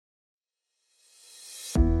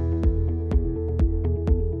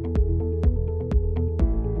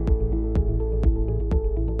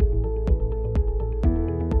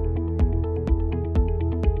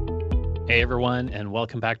Hey everyone, and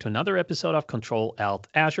welcome back to another episode of Control Alt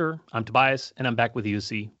Azure. I'm Tobias, and I'm back with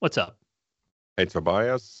UC. What's up? Hey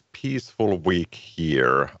Tobias, peaceful week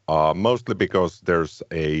here, mostly because there's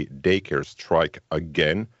a daycare strike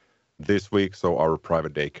again this week, so our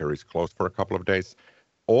private daycare is closed for a couple of days.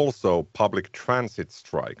 Also, public transit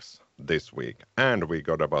strikes this week, and we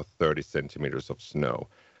got about 30 centimeters of snow.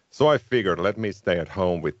 So I figured let me stay at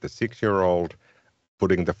home with the 6-year-old,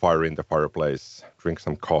 putting the fire in the fireplace, drink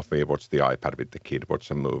some coffee, watch the iPad with the kid, watch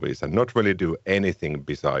some movies, and not really do anything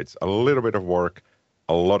besides a little bit of work,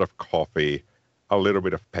 a lot of coffee, a little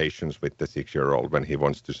bit of patience with the 6-year-old when he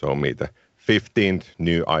wants to show me the 15th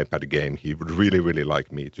new iPad game he would really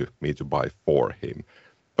like me to buy for him.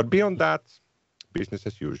 But beyond that, business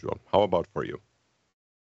as usual. How about for you?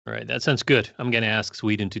 All right, that sounds good. I'm going to ask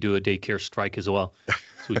Sweden to do a daycare strike as well, so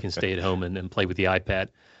we can stay at home and play with the iPad.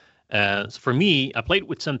 So for me, I played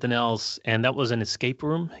with something else, and that was an escape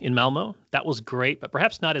room in Malmo. That was great, but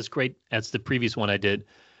perhaps not as great as the previous one I did.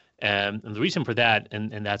 And the reason for that,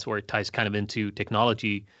 and that's where it ties kind of into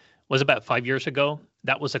technology, was about 5 years ago.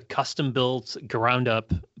 That was a custom built ground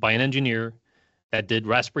up by an engineer that did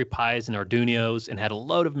Raspberry Pis and Arduinos and had a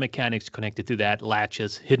load of mechanics connected to that,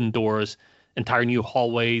 latches, hidden doors, entire new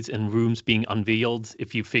hallways and rooms being unveiled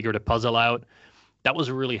if you figured a puzzle out. That was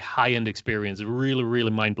a really high-end experience,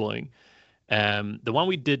 really mind-blowing. The one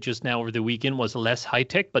we did just now over the weekend was less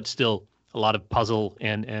high-tech, but still a lot of puzzle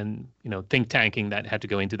and think tanking that had to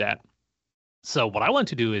go into that. So what I want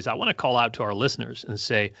to do is I want to call out to our listeners and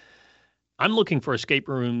say, I'm looking for escape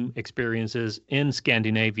room experiences in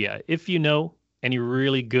Scandinavia. If you know any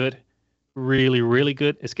really good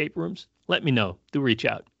escape rooms, let me know. Do reach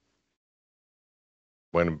out.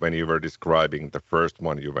 When you were describing the first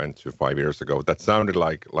one you went to 5 years ago, that sounded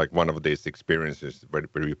like one of these experiences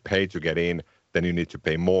where you pay to get in, then you need to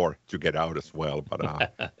pay more to get out as well. But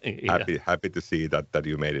Yeah. happy to see that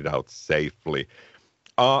you made it out safely.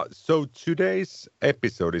 So today's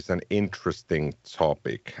episode is an interesting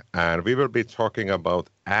topic, and we will be talking about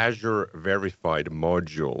Azure verified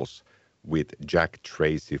modules with Jack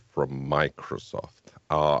Tracey from Microsoft.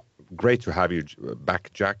 Great to have you back,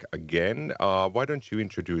 Jack, again. Why don't you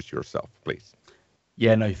introduce yourself, please?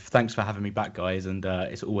 Yeah, no, thanks for having me back, guys. And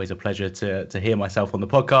it's always a pleasure to hear myself on the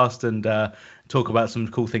podcast and talk about some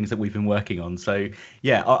cool things that we've been working on. So,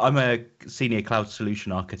 yeah, I'm a senior cloud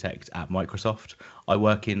solution architect at Microsoft. I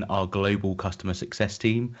work in our global customer success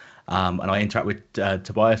team, and I interact with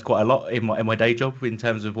Tobias quite a lot in my day job in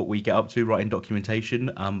terms of what we get up to, writing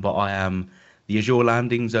documentation. But I am the Azure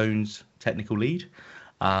landing zones technical lead.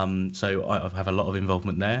 So I have a lot of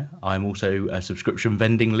involvement there. I'm also a subscription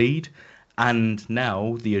vending lead, and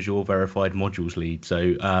now the Azure Verified Modules lead.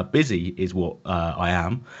 So busy is what I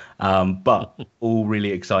am, but all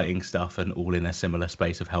really exciting stuff and all in a similar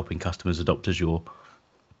space of helping customers adopt Azure.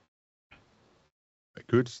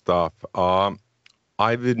 Good stuff.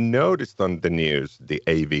 I've noticed on the news the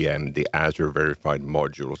AVM, the Azure Verified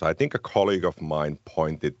Modules. I think a colleague of mine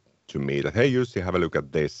pointed to me that, hey, Jussi, have a look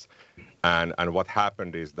at this. And what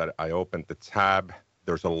happened is that I opened the tab.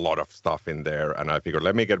 There's a lot of stuff in there, and I figured,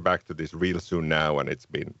 let me get back to this real soon now, and it's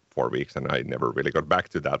been 4 weeks, and I never really got back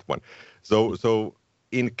to that one. So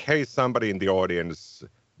in case somebody in the audience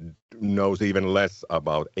knows even less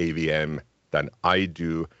about AVM than I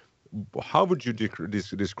do, how would you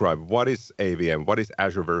describe what is AVM, what is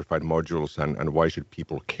Azure Verified Modules, and why should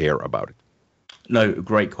people care about it? No,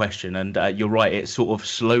 great question. And you're right. It sort of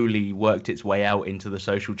slowly worked its way out into the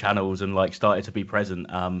social channels and started to be present.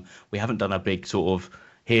 We haven't done a big sort of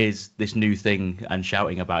here's this new thing and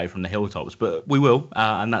shouting about it from the hilltops, but we will,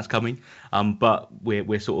 and that's coming. But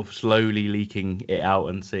we're sort of slowly leaking it out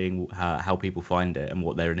and seeing how people find it and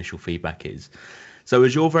what their initial feedback is. So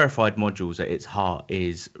Azure Verified Modules at its heart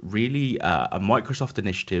is really a Microsoft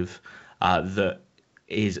initiative that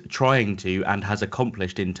is trying to and has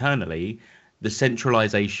accomplished internally the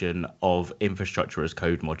centralization of infrastructure as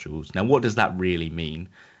code modules. Now, what does that really mean?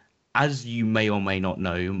 As you may or may not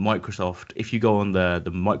know, Microsoft, if you go on the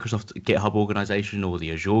Microsoft GitHub organization or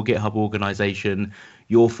the Azure GitHub organization,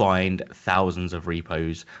 you'll find thousands of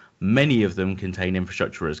repos. Many of them contain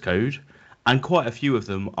infrastructure as code, and quite a few of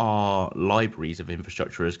them are libraries of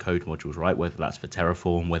infrastructure as code modules, right? Whether that's for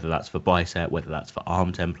Terraform, whether that's for Bicep, whether that's for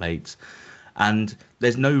ARM templates. And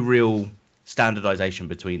there's no real standardization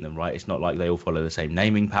between them, right? It's not like they all follow the same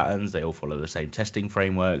naming patterns, they all follow the same testing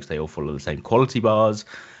frameworks, they all follow the same quality bars.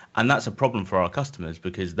 And that's a problem for our customers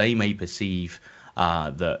because they may perceive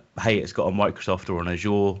that, hey, it's got a Microsoft or an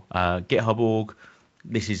Azure GitHub org,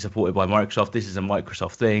 this is supported by Microsoft, this is a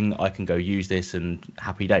Microsoft thing, I can go use this and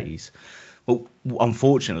happy days. Well,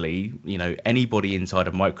 unfortunately, anybody inside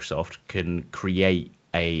of Microsoft can create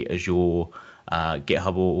a Azure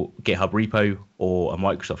GitHub repo or a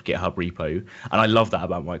Microsoft GitHub repo, and I love that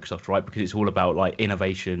about Microsoft, right? Because it's all about like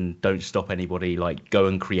innovation. Don't stop anybody. Like go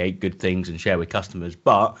and create good things and share with customers.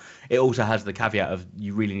 But it also has the caveat of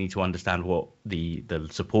you really need to understand what the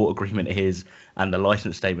support agreement is and the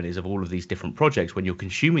license statement is of all of these different projects when you're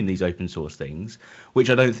consuming these open source things, which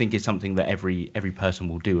I don't think is something that every person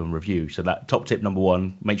will do and review. So that top tip number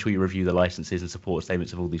one: make sure you review the licenses and support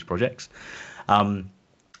statements of all these projects.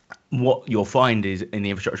 What you'll find is in the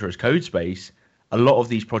infrastructure as code space, a lot of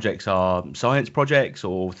these projects are science projects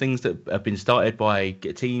or things that have been started by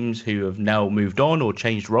teams who have now moved on or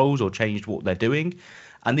changed roles or changed what they're doing.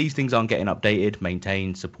 And these things aren't getting updated,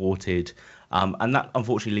 maintained, supported. And that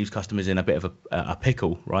unfortunately leaves customers in a bit of a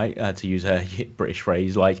pickle, right? To use a British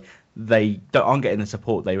phrase, like they aren't getting the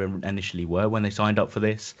support they initially were when they signed up for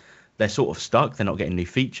this. They're sort of stuck. They're not getting new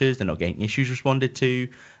features. They're not getting issues responded to.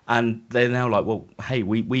 And they're now like, well, hey,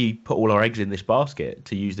 we put all our eggs in this basket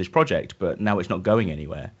to use this project, but now it's not going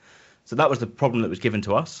anywhere. So that was the problem that was given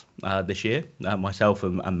to us this year, myself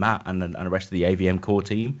and Matt and the rest of the AVM core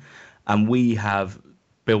team. And we have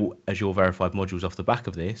built Azure Verified modules off the back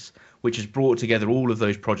of this, which has brought together all of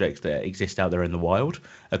those projects that exist out there in the wild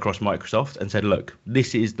across Microsoft and said, look,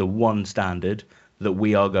 this is the one standard that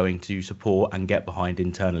we are going to support and get behind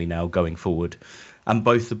internally now going forward. And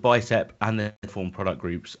both the Bicep and the Form product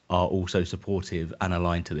groups are also supportive and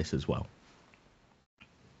aligned to this as well.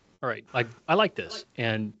 All right, I like this.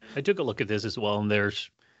 And I took a look at this as well. And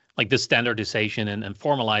there's like this standardization and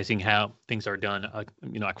formalizing how things are done,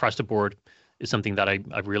 across the board is something that I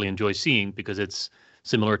really enjoy seeing because it's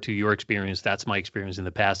similar to your experience. That's my experience in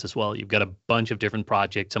the past as well. You've got a bunch of different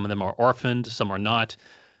projects. Some of them are orphaned, some are not.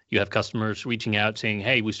 You have customers reaching out saying,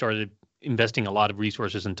 hey, we started investing a lot of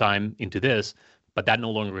resources and time into this, but that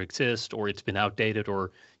no longer exists, or it's been outdated,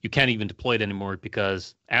 or you can't even deploy it anymore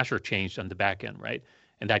because Azure changed on the back end, right?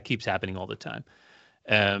 And that keeps happening all the time.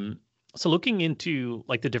 So looking into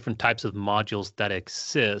like the different types of modules that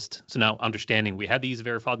exist. So now understanding we have these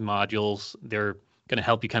verified modules, they're going to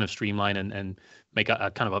help you kind of streamline and make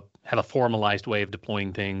a kind of have a formalized way of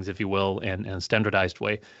deploying things, if you will, and a standardized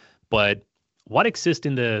way. But what exists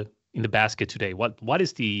in the basket today? What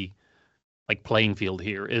is the like playing field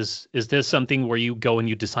here? Is this something where you go and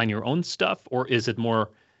you design your own stuff, or is it more,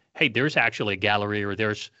 hey, there's actually a gallery or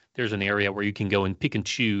there's an area where you can go and pick and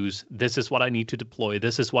choose, this is what I need to deploy,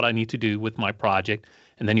 this is what I need to do with my project,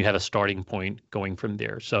 and then you have a starting point going from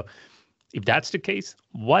there. So if that's the case,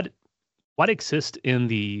 what exists in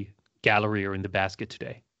the gallery or in the basket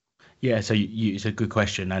today? Yeah, so it's a good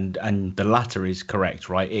question, and the latter is correct,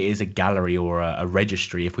 right? It is a gallery or a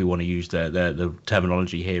registry, if we want to use the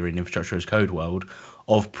terminology here in infrastructure as code world,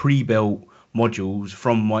 of pre-built modules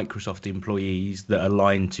from Microsoft employees that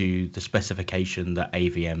align to the specification that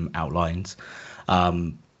AVM outlines.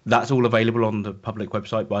 That's all available on the public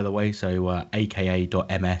website, by the way. So aka.ms/AVM,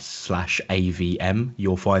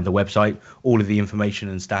 you'll find the website. All of the information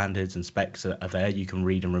and standards and specs are there. You can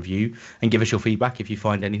read and review and give us your feedback if you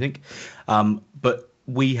find anything. But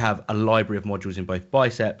we have a library of modules in both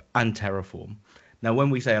Bicep and Terraform. Now, when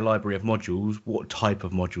we say a library of modules, what type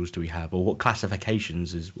of modules do we have, or what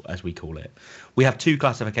classifications, as we call it? We have two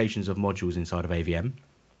classifications of modules inside of AVM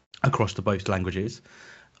across the both languages.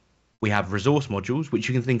 We have resource modules, which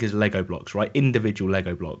you can think as Lego blocks, right? Individual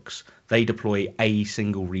Lego blocks. They deploy a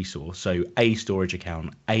single resource, so a storage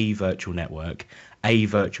account, a virtual network, a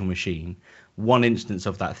virtual machine, one instance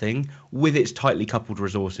of that thing with its tightly coupled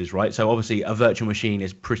resources, right? So obviously a virtual machine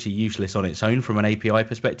is pretty useless on its own from an API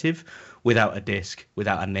perspective without a disk,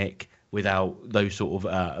 without a NIC, without those sort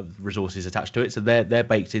of resources attached to it. So they're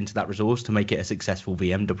baked into that resource to make it a successful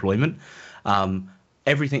VM deployment.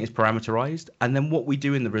 Everything is parameterized. And then what we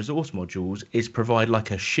do in the resource modules is provide like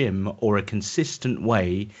a shim or a consistent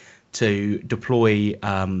way to deploy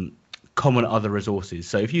common other resources.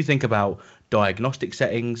 So if you think about diagnostic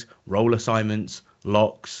settings, role assignments,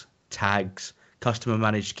 locks, tags, customer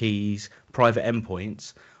managed keys, private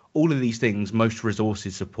endpoints, all of these things most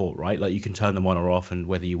resources support, right? Like you can turn them on or off and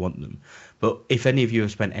whether you want them. But if any of you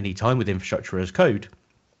have spent any time with infrastructure as code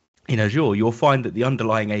in Azure, you'll find that the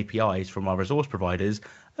underlying APIs from our resource providers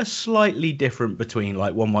are slightly different between,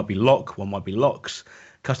 like, one might be lock, one might be locks.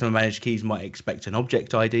 Customer managed keys might expect an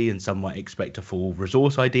object ID and some might expect a full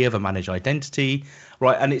resource ID of a managed identity,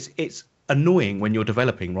 right? And it's annoying when you're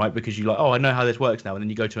developing, right? Because you're like, oh, I know how this works now. And then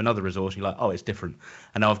you go to another resource and you're like, oh, it's different.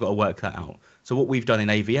 And now I've got to work that out. So what we've done in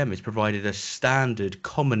AVM is provided a standard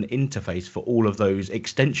common interface for all of those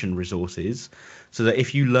extension resources so that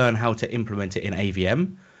if you learn how to implement it in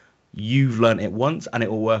AVM, you've learned it once and it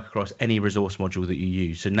will work across any resource module that you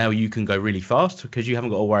use. So now you can go really fast because you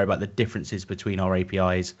haven't got to worry about the differences between our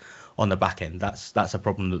APIs on the back end. That's a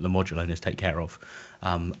problem that the module owners take care of,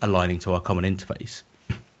 aligning to our common interface.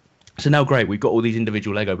 So now, great, we've got all these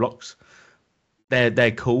individual Lego blocks.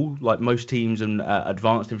 They're cool. Like most teams and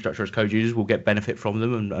advanced infrastructure as code users will get benefit from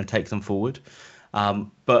them and take them forward.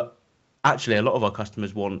 But actually, a lot of our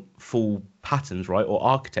customers want full patterns, right, or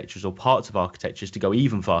architectures or parts of architectures to go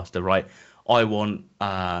even faster, right? I want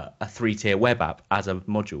a 3-tier web app as a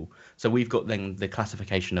module. So we've got then the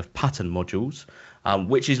classification of pattern modules,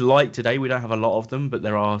 which is like today. We don't have a lot of them, but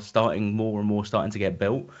there are more and more starting to get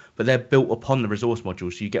built. But they're built upon the resource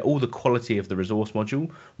module. So you get all the quality of the resource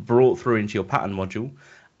module brought through into your pattern module.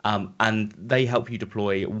 And they help you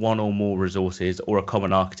deploy one or more resources or a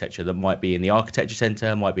common architecture that might be in the architecture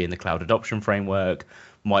center, might be in the cloud adoption framework,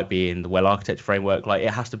 might be in the well architecture framework. Like,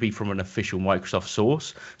 it has to be from an official Microsoft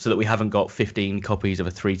source so that we haven't got 15 copies of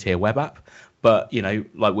a 3-tier web app. But,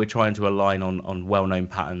 like, we're trying to align on well-known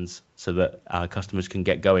patterns so that our customers can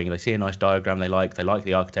get going. They see a nice diagram they like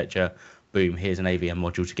the architecture, boom, here's an AVM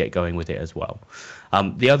module to get going with it as well.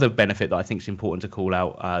 The other benefit that I think is important to call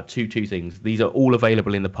out, two things. These are all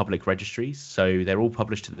available in the public registries. So they're all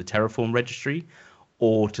published to the Terraform registry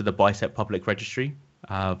or to the Bicep public registry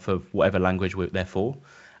for whatever language they're for.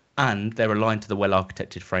 And they're aligned to the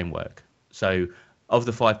well-architected framework. So of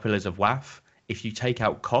the 5 pillars of WAF, if you take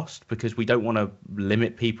out cost, because we don't want to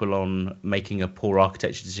limit people on making a poor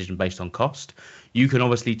architecture decision based on cost, you can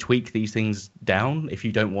obviously tweak these things down if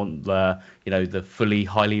you don't want the fully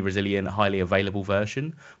highly resilient, highly available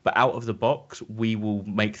version. But out of the box, we will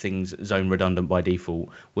make things zone redundant by default.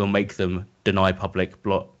 We'll make them deny public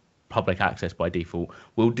access by default.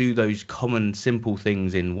 We'll do those common simple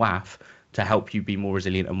things in WAF to help you be more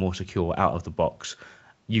resilient and more secure out of the box.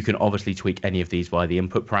 You can obviously tweak any of these via the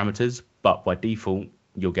input parameters, but by default,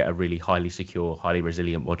 you'll get a really highly secure, highly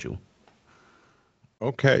resilient module.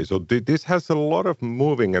 Okay, so this has a lot of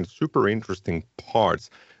moving and super interesting parts.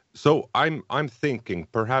 So I'm thinking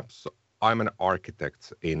perhaps I'm an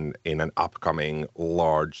architect in an upcoming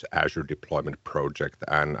large Azure deployment project,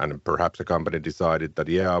 and perhaps a company decided that,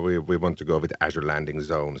 we want to go with Azure landing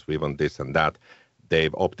zones, we want this and that.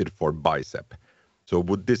 They've opted for Bicep. So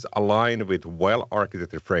would this align with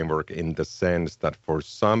well-architected framework in the sense that for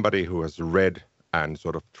somebody who has read and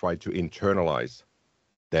sort of tried to internalize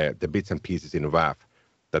the bits and pieces in WAF,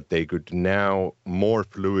 that they could now more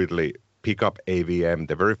fluidly pick up AVM,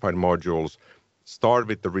 the verified modules, start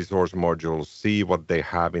with the resource modules, see what they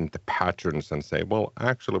have in the patterns and say, well,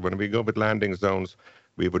 actually, when we go with landing zones,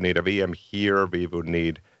 we would need a VM here, we would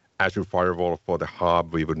need Azure Firewall for the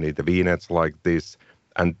hub, we would need the VNets like this.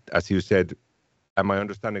 And as you said, am I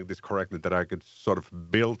understanding this correctly, that I could sort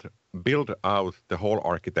of build out the whole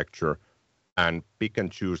architecture and pick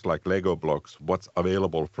and choose like Lego blocks, what's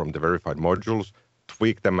available from the verified modules,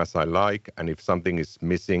 tweak them as I like, and if something is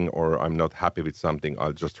missing or I'm not happy with something,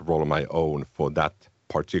 I'll just roll my own for that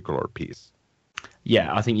particular piece?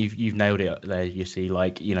 Yeah, I think you've nailed it there. You see,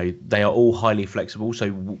 they are all highly flexible.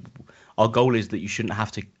 So our goal is that you shouldn't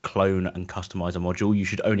have to clone and customize a module. You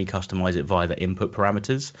should only customize it via the input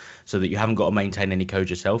parameters so that you haven't got to maintain any code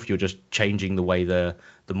yourself. You're just changing the way the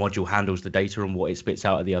module handles the data and what it spits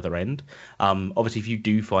out at the other end. Obviously, if you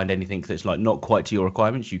do find anything that's like not quite to your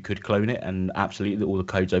requirements, you could clone it, and absolutely all the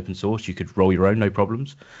code's open source. You could roll your own, no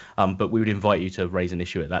problems. But we would invite you to raise an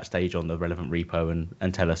issue at that stage on the relevant repo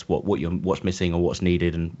and tell us what's missing or what's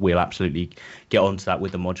needed, and we'll absolutely get onto that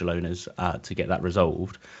with the module owners to get that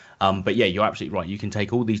resolved. But yeah, you're absolutely right. You can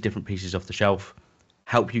take all these different pieces off the shelf,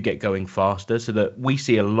 help you get going faster, so that we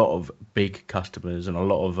see a lot of big customers and a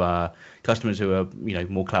lot of customers who are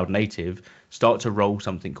more cloud native start to roll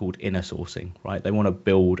something called inner sourcing, right? They want to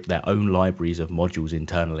build their own libraries of modules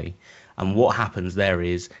internally. And what happens there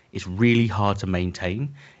is it's really hard to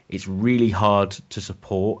maintain. It's really hard to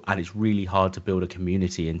support, and it's really hard to build a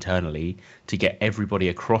community internally to get everybody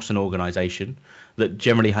across an organization that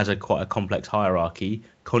generally has quite a complex hierarchy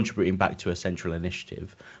contributing back to a central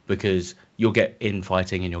initiative, because you'll get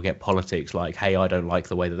infighting and you'll get politics like, hey, I don't like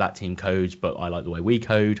the way that team codes, but I like the way we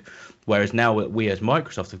code. Whereas now we as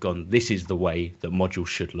Microsoft have gone, this is the way that modules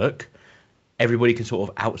should look. Everybody can sort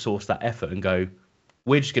of outsource that effort and go,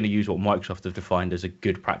 we're just going to use what Microsoft have defined as a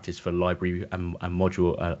good practice for library and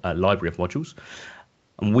module, library of modules.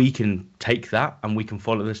 And we can take that and we can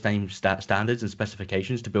follow the same standards and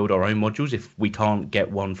specifications to build our own modules if we can't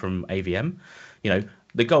get one from AVM.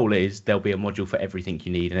 the goal is there'll be a module for everything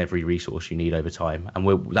you need and every resource you need over time,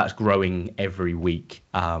 and that's growing every week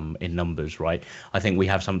in numbers, right? I think we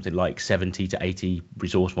have something like 70 to 80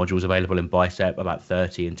 resource modules available in Bicep, about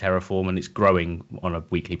 30 in Terraform, and it's growing on a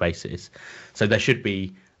weekly basis. So there should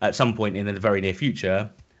be, at some point in the very near future,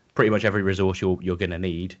 pretty much every resource you're going to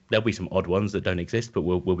need. There'll be some odd ones that don't exist, but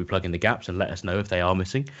we'll be plugging the gaps and let us know if they are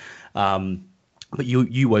missing. But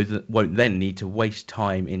you won't then need to waste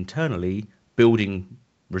time internally building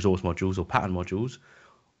resource modules or pattern modules.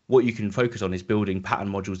 What you can focus on is building pattern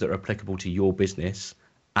modules that are applicable to your business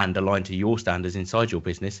and aligned to your standards inside your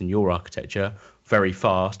business and your architecture very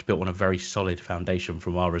fast, built on a very solid foundation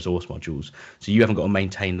from our resource modules. So you haven't got to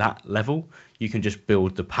maintain that level. You can just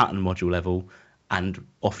build the pattern module level and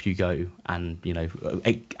off you go, and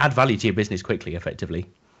add value to your business quickly, effectively.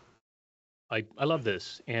 I love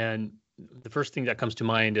this. And the first thing that comes to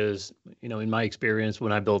mind is, in my experience,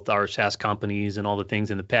 when I built our SaaS companies and all the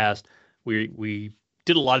things in the past, we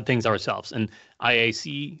did a lot of things ourselves. And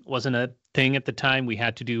IAC wasn't a thing at the time. We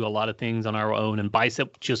had to do a lot of things on our own. And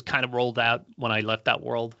Bicep just kind of rolled out when I left that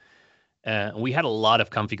world. And we had a lot of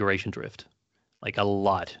configuration drift, like a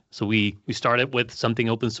lot. So we started with something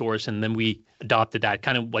open source, and then we adopted that,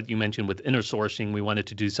 kind of what you mentioned with inner sourcing. We wanted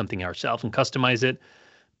to do something ourselves and customize it.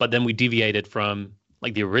 But then we deviated from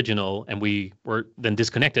like the original, and we were then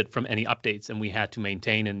disconnected from any updates, and we had to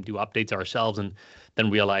maintain and do updates ourselves, and then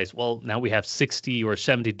realized, well, now we have 60 or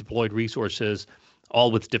 70 deployed resources,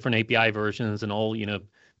 all with different API versions and all,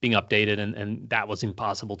 being updated, and that was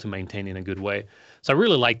impossible to maintain in a good way. So I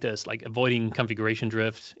really like this, like avoiding configuration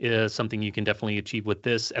drift is something you can definitely achieve with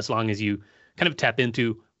this, as long as you kind of tap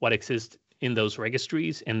into what exists in those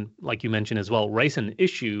registries. And like you mentioned as well, raise an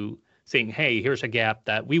issue saying, hey, here's a gap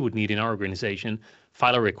that we would need in our organization,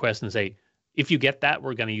 file a request and say, if you get that,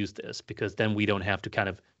 we're going to use this, because then we don't have to kind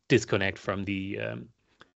of disconnect from the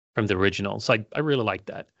original. So I really like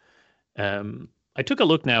that. I took a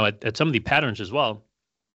look now at some of the patterns as well,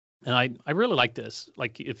 and I really like this.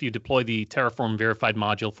 Like if you deploy the Terraform verified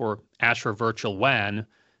module for Azure Virtual WAN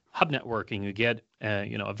hub networking, you get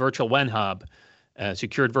a virtual WAN hub,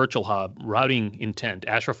 secured virtual hub, routing intent,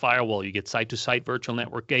 Azure firewall, you get site-to-site virtual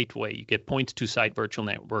network gateway, you get point-to-site virtual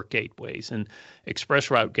network gateways, and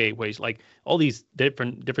express route gateways, like all these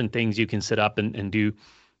different things you can set up and do.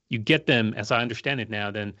 You get them, as I understand it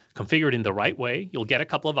now, then configured in the right way. You'll get a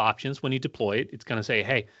couple of options when you deploy it. It's going to say,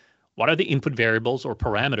 hey, what are the input variables or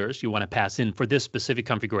parameters you want to pass in for this specific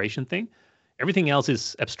configuration thing? Everything else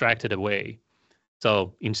is abstracted away.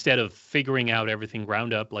 So instead of figuring out everything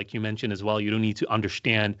ground up, like you mentioned as well, you don't need to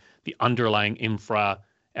understand the underlying infra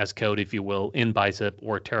as code, if you will, in Bicep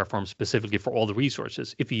or Terraform specifically for all the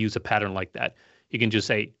resources. If you use a pattern like that, you can just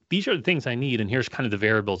say, these are the things I need, and here's kind of the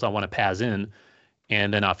variables I want to pass in,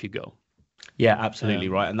 and then off you go. Yeah, absolutely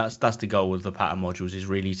right. And that's the goal of the pattern modules, is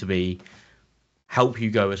really to help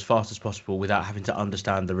you go as fast as possible without having to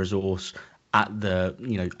understand the resource at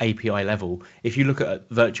the API level. If you look at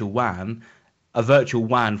virtual WAN, a virtual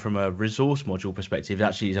WAN from a resource module perspective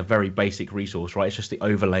actually is a very basic resource, right? It's just the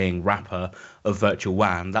overlaying wrapper of virtual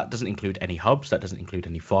WAN. That doesn't include any hubs, that doesn't include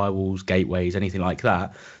any firewalls, gateways, anything like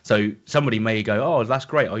that. So somebody may go, oh, that's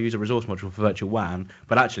great, I'll use a resource module for virtual WAN,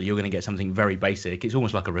 but actually you're going to get something very basic. It's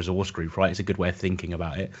almost like a resource group, right? It's a good way of thinking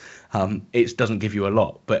about it. It doesn't give you a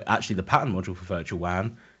lot, but actually the pattern module for virtual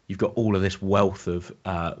WAN, you've got all of this wealth of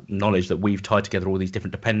knowledge that we've tied together, all these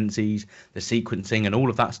different dependencies, the sequencing, and all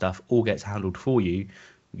of that stuff all gets handled for you.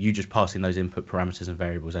 You just pass in those input parameters and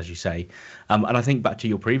variables, as you say. And I think back to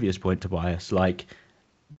your previous point, Tobias, like,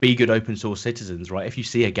 be good open source citizens, right? If you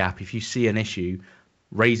see a gap, if you see an issue,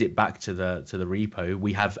 raise it back to the repo.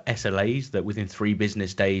 We have SLAs that within 3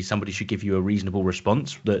 business days, somebody should give you a reasonable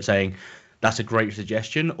response that's saying, that's a great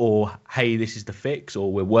suggestion, or hey, this is the fix,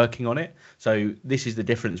 or we're working on it. So this is the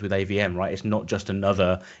difference with AVM, right? It's not just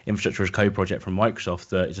another infrastructure as code project from Microsoft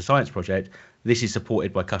that is a science project. This is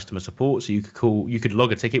supported by customer support. So you could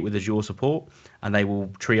log a ticket with Azure support, and they will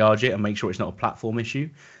triage it and make sure it's not a platform issue.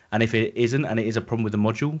 And if it isn't, and it is a problem with the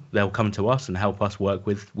module, they'll come to us and help us work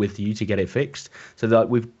with you to get it fixed. So that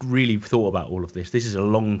we've really thought about all of this. This is a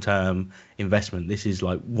long-term investment. This is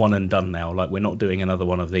like one and done now. Like, we're not doing another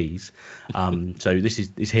one of these. So this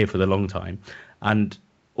is here for the long time. And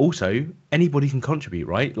also, anybody can contribute,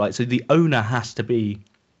 right? Like, so the owner has to be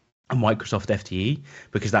a Microsoft FTE,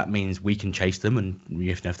 because that means we can chase them, and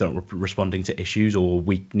if they're not responding to issues, or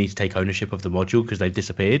we need to take ownership of the module because they've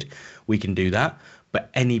disappeared, we can do that. But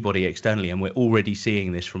anybody externally, and we're already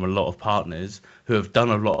seeing this from a lot of partners who have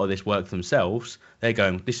done a lot of this work themselves, they're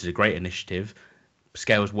going, this is a great initiative,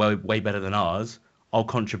 scales way better than ours, I'll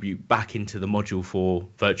contribute back into the module for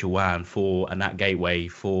virtual WAN, for a NAT gateway,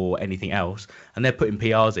 for anything else, and they're putting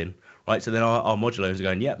PRs in, right? So then our module owners are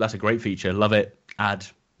going, yeah, that's a great feature, love it, add,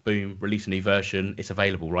 boom, release a new version, it's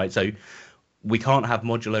available, right? So we can't have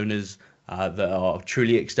module owners that are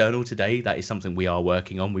truly external today. That is something we are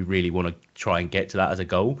working on. We really want to try and get to that as a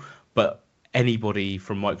goal. But anybody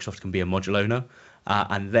from Microsoft can be a module owner,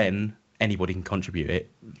 and then anybody can contribute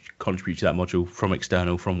to that module from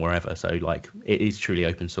external, from wherever. So like it is truly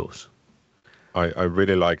open source. I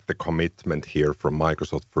really like the commitment here from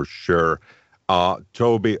Microsoft for sure.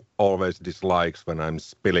 Toby always dislikes when I'm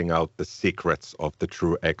spilling out the secrets of the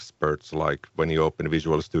true experts, like when you open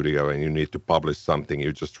Visual Studio and you need to publish something,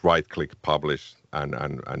 you just right-click publish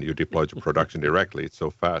and you deploy to production directly. It's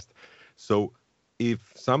so fast. So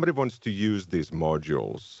if somebody wants to use these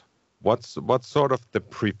modules, what's sort of the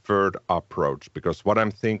preferred approach? Because what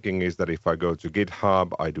I'm thinking is that if I go to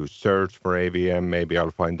GitHub, I do search for AVM, maybe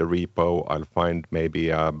I'll find the repo, I'll find maybe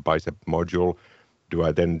a Bicep module. Do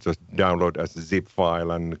I then just download as a zip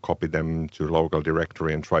file and copy them to local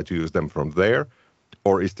directory and try to use them from there?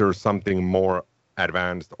 Or is there something more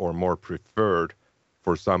advanced or more preferred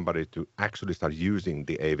for somebody to actually start using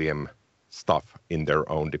the AVM stuff in their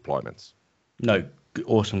own deployments? No,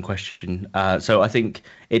 awesome question. So I think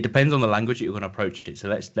it depends on the language that you're going to approach it. So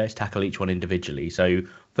let's tackle each one individually. So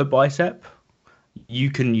for Bicep, you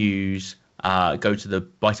can use go to the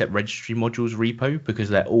Bicep registry modules repo because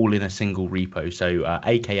they're all in a single repo. So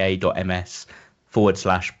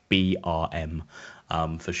aka.ms/BRM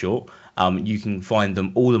for short. You can find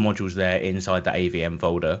them, all the modules there inside the AVM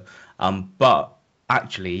folder. But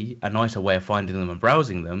actually, a nicer way of finding them and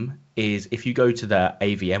browsing them is if you go to the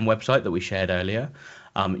AVM website that we shared earlier,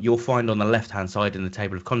 you'll find on the left-hand side in the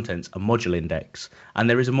table of contents a module index. And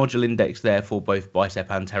there is a module index there for both Bicep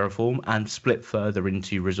and Terraform, and split further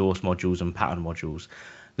into resource modules and pattern modules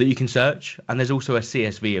that you can search. And there's also a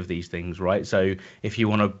CSV of these things, right? So if you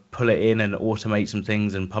want to pull it in and automate some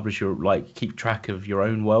things and publish your, like, keep track of your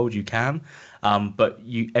own world, you can. But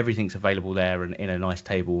everything's available there and in a nice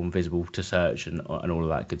table and visible to search and all of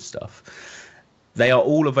that good stuff. They are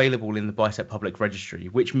all available in the Bicep public registry,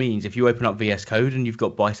 which means if you open up VS Code and you've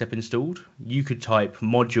got Bicep installed, you could type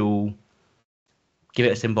module, give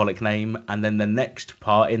it a symbolic name, and then the next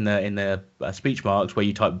part in the speech marks where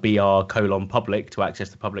you type br:public to access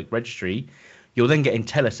the public registry, you'll then get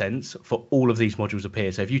IntelliSense for all of these modules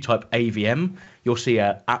appear. So if you type AVM, you'll see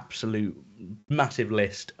an absolute massive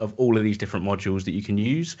list of all of these different modules that you can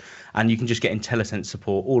use, and you can just get IntelliSense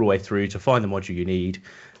support all the way through to find the module you need.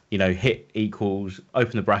 You know, hit equals,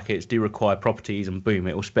 open the brackets, do require properties, and boom,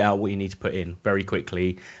 it will spit out what you need to put in very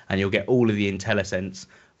quickly, and you'll get all of the IntelliSense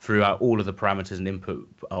throughout all of the parameters and input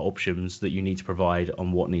options that you need to provide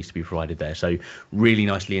on what needs to be provided there. So really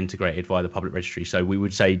nicely integrated via the public registry. So we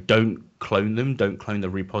would say don't clone them, don't clone the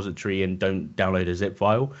repository, and don't download a zip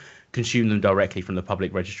file. Consume them directly from the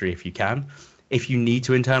public registry if you can. If you need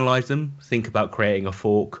to internalize them, think about creating a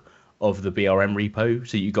fork of the BRM repo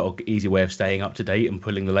so you've got an easy way of staying up to date and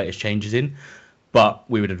pulling the latest changes in. But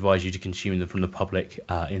we would advise you to consume them from the public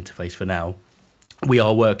interface for now. We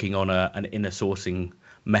are working on an inner sourcing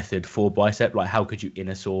method for Bicep, like how could you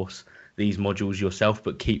inner source these modules yourself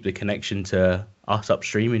but keep the connection to us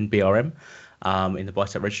upstream in BRM in the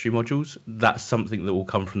Bicep registry modules. That's something that will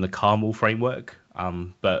come from the Carmel framework,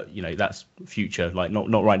 but you know, that's future, like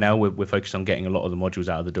not right now. We're focused on getting a lot of the modules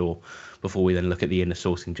out of the door before we then look at the inner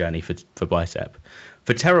sourcing journey for Bicep.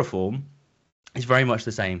 For Terraform, it's very much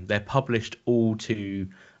the same. They're published all to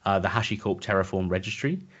the HashiCorp Terraform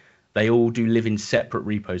registry. They all do live in separate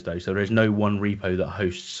repos though, so there's no one repo that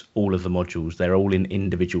hosts all of the modules. They're all in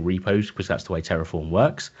individual repos because that's the way Terraform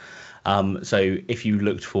works. So if you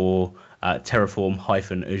looked for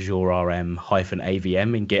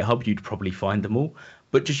Terraform-Azure-RM-AVM in GitHub, you'd probably find them all.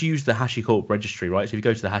 But just use the HashiCorp registry, right? So if you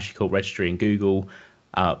go to the HashiCorp registry in Google,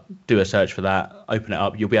 do a search for that, open it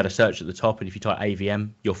up, you'll be able to search at the top, and if you type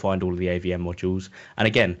AVM, you'll find all of the AVM modules. And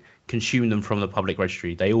again, consume them from the public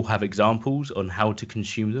registry. They all have examples on how to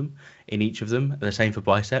consume them in each of them. The same for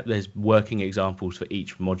Bicep. There's working examples for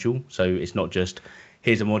each module. So it's not just,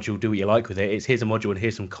 here's a module, do what you like with it. It's here's a module and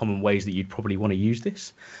here's some common ways that you'd probably want to use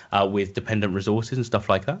this with dependent resources and stuff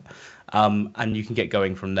like that. And you can get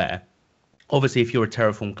going from there. Obviously, if you're a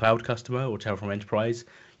Terraform Cloud customer or Terraform Enterprise,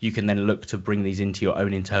 you can then look to bring these into your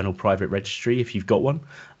own internal private registry if you've got one.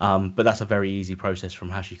 But that's a very easy process from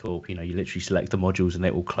HashiCorp. You know, you literally select the modules and they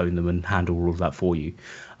will clone them and handle all of that for you.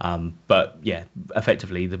 But yeah,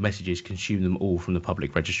 effectively, the message is consume them all from the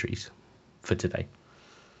public registries for today.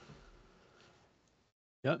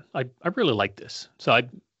 Yeah, I really like this. So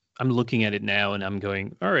I'm looking at it now and I'm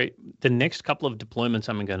going, all right, the next couple of deployments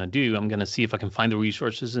I'm going to do, I'm going to see if I can find the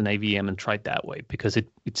resources in AVM and try it that way, because it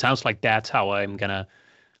sounds like that's how I'm going to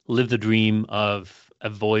live the dream of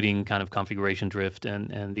avoiding kind of configuration drift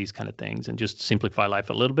and these kind of things and just simplify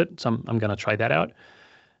life a little bit. So I'm going to try that out.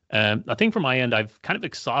 I think from my end, I've kind of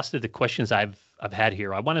exhausted the questions I've had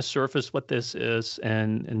here. I want to surface what this is,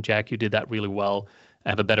 and Jack, you did that really well. I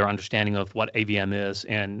have a better understanding of what AVM is,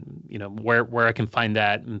 and where I can find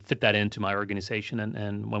that and fit that into my organization,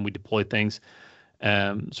 and when we deploy things.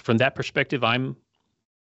 So from that perspective, I'm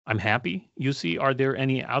happy. Yusi, are there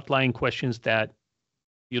any outlying questions that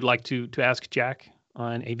you'd like to ask Jack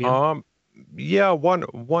on AVM? Yeah,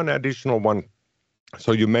 one additional one.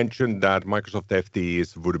 So you mentioned that Microsoft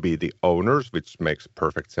FTEs would be the owners, which makes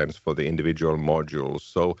perfect sense for the individual modules.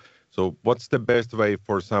 So what's the best way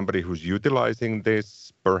for somebody who's utilizing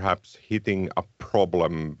this, perhaps hitting a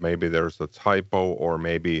problem? Maybe there's a typo, or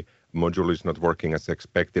maybe module is not working as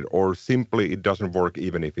expected, or simply it doesn't work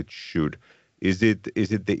even if it should. Is it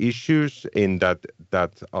the issues in that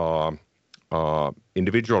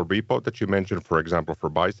individual repo that you mentioned, for example, for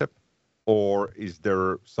Bicep? Or is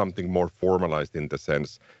there something more formalized in the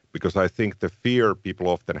sense? Because I think the fear people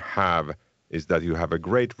often have is that you have a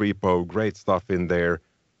great repo, great stuff in there,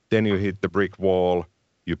 then you hit the brick wall,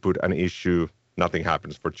 you put an issue, nothing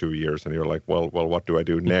happens for 2 years, and you're like, well, what do I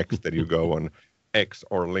do next? Then you go on X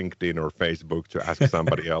or LinkedIn or Facebook to ask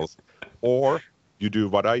somebody else. Or you do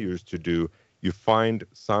what I used to do. You find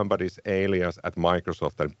somebody's alias at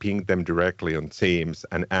Microsoft and ping them directly on Teams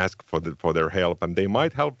and ask for their help, and they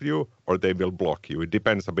might help you or they will block you. It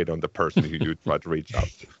depends a bit on the person who you try to reach out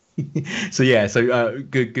to.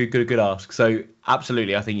 Good ask. So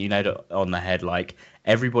absolutely, I think you nailed it on the head. Like,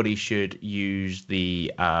 everybody should use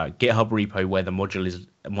the GitHub repo where the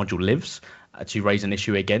module lives to raise an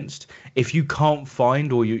issue against. If you can't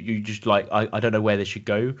find, or you just like, I don't know where this should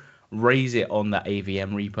go, raise it on that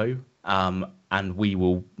AVM repo. And we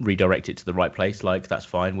will redirect it to the right place. Like, that's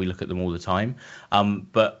fine. We look at them all the time.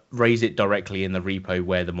 But raise it directly in the repo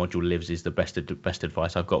where the module lives is the best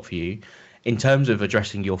advice I've got for you. In terms of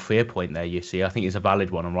addressing your fear point there, you see, I think it's a valid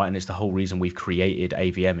one, right? And it's the whole reason we've created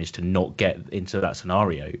AVM, is to not get into that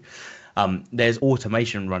scenario. There's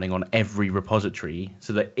automation running on every repository,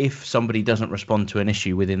 so that if somebody doesn't respond to an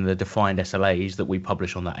issue within the defined SLAs that we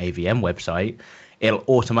publish on that AVM website, it'll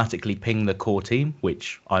automatically ping the core team,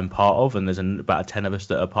 which I'm part of, and there's about 10 of us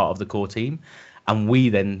that are part of the core team. And we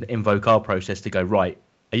then invoke our process to go, right,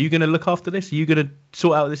 are you going to look after this? Are you going to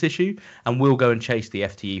sort out this issue? And we'll go and chase the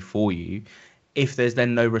FTE for you. If there's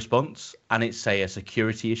then no response, and it's, say, a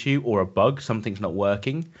security issue or a bug, something's not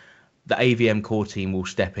working, the AVM core team will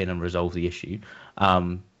step in and resolve the issue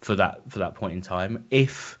for that point in time.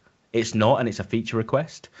 If it's not, and it's a feature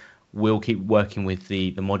request, we'll keep working with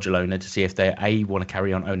the module owner to see if they want to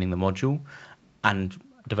carry on owning the module and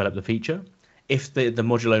develop the feature. If the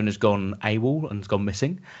module owner's gone AWOL and has gone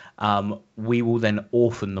missing, we will then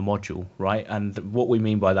orphan the module, right? And what we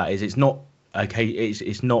mean by that is it's not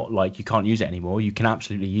like you can't use it anymore. You can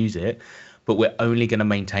absolutely use it, but we're only going to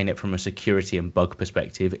maintain it from a security and bug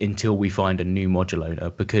perspective until we find a new module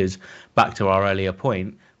owner. Because back to our earlier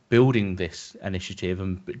point, building this initiative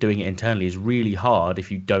and doing it internally is really hard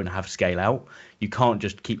if you don't have scale out. You can't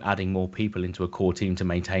just keep adding more people into a core team to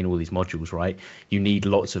maintain all these modules, right? You need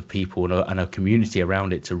lots of people and a community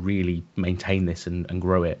around it to really maintain this and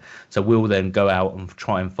grow it. So we'll then go out and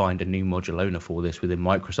try and find a new module owner for this within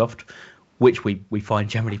Microsoft, which we find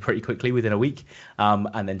generally pretty quickly within a week.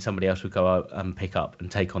 And then somebody else will go out and pick up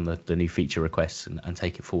and take on the new feature requests and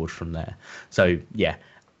take it forward from there. So yeah,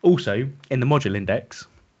 also in the module index,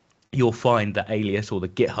 you'll find the alias or the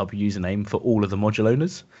GitHub username for all of the module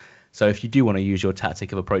owners. So if you do want to use your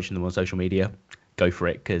tactic of approaching them on social media, go for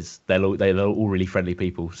it, because they're all really friendly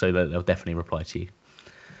people, so they'll definitely reply to you.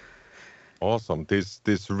 Awesome.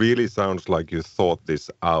 This really sounds like you thought this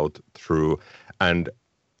out through. And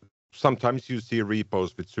sometimes you see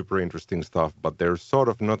repos with super interesting stuff, but they're sort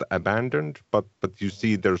of not abandoned, but you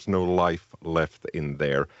see there's no life left in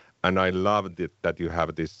there. And I loved it that you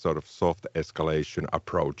have this sort of soft escalation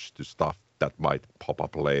approach to stuff that might pop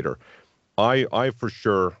up later. I for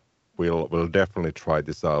sure will definitely try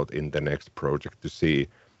this out in the next project to see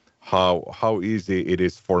how easy it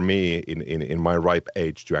is for me in my ripe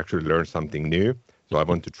age to actually learn something new. So I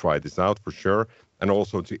want to try this out for sure, and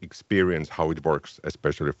also to experience how it works,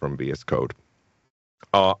 especially from VS Code.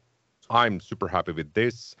 I'm super happy with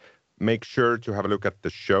this. Make sure to have a look at the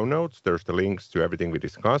show notes. There's the links to everything we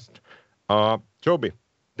discussed. Toby,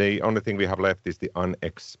 the only thing we have left is the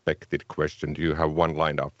unexpected question. Do you have one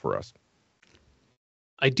lined up for us?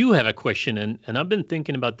 I do have a question, and I've been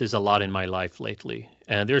thinking about this a lot in my life lately.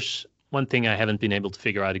 And there's one thing I haven't been able to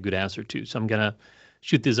figure out a good answer to. So I'm going to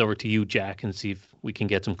shoot this over to you, Jack, and see if we can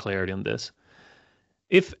get some clarity on this.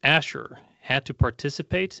 If Azure had to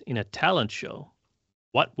participate in a talent show,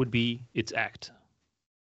 what would be its act?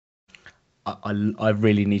 I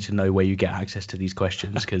really need to know where you get access to these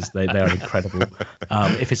questions because they're incredible.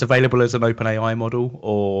 If it's available as an OpenAI model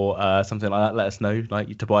or something like that, let us know.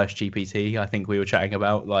 Like Tobias GPT, I think we were chatting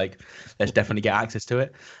about. Like, let's definitely get access to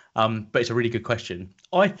it. But it's a really good question.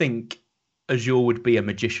 I think Azure would be a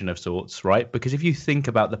magician of sorts, right? Because if you think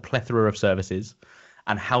about the plethora of services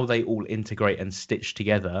and how they all integrate and stitch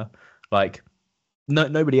together, like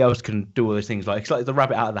nobody else can do all those things. Like, it's like the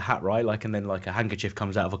rabbit out of the hat, right? Like, and then like a handkerchief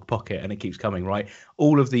comes out of a pocket and it keeps coming, right?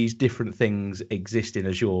 All of these different things exist in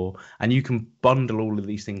Azure, and you can bundle all of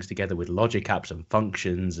these things together with logic apps and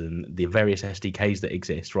functions and the various SDKs that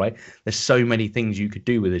exist, right? There's so many things you could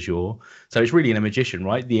do with Azure. So it's really a magician,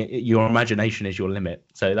 right? Your imagination is your limit.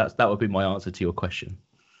 So that would be my answer to your question.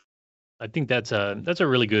 I think that's a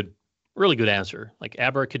really good answer. Like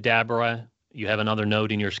abracadabra, you have another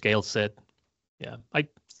node in your scale set. Yeah,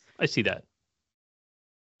 I see that.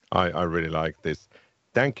 I really like this.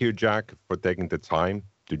 Thank you, Jack, for taking the time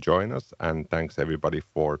to join us. And thanks, everybody,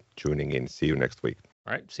 for tuning in. See you next week.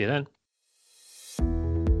 All right. See you then.